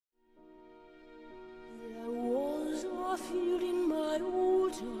a field in my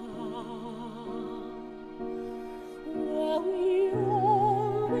old town where we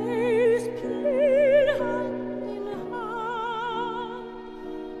always played hand in hand.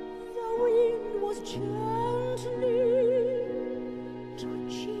 The wind was gently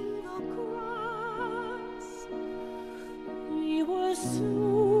touching the grass. We were so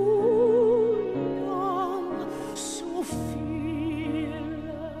young, so fearless.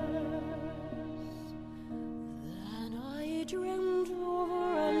 Then I dreamed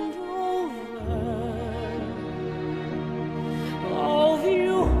over and over of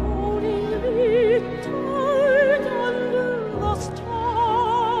you holding me tight under the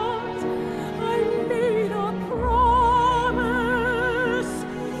stars. I made a promise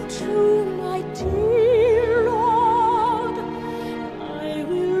to my dear Lord, I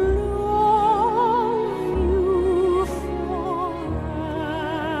will love you forever.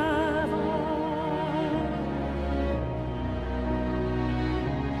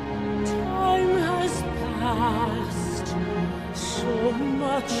 Time has passed, so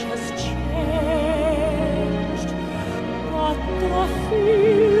much has changed, but the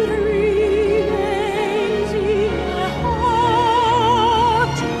field remains in my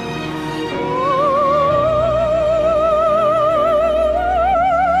heart.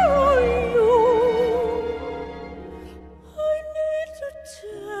 Oh, you, I need to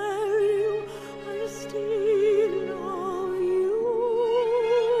tell you I still love you.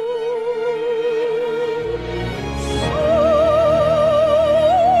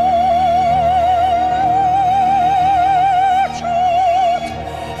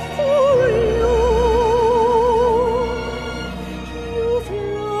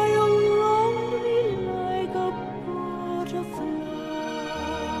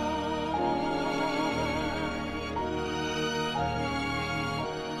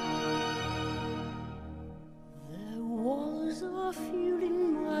 There was a field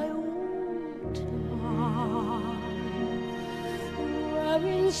in my old town where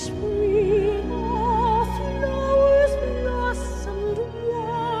in spring all flowers blossomed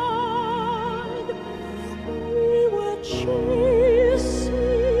wide. We were children.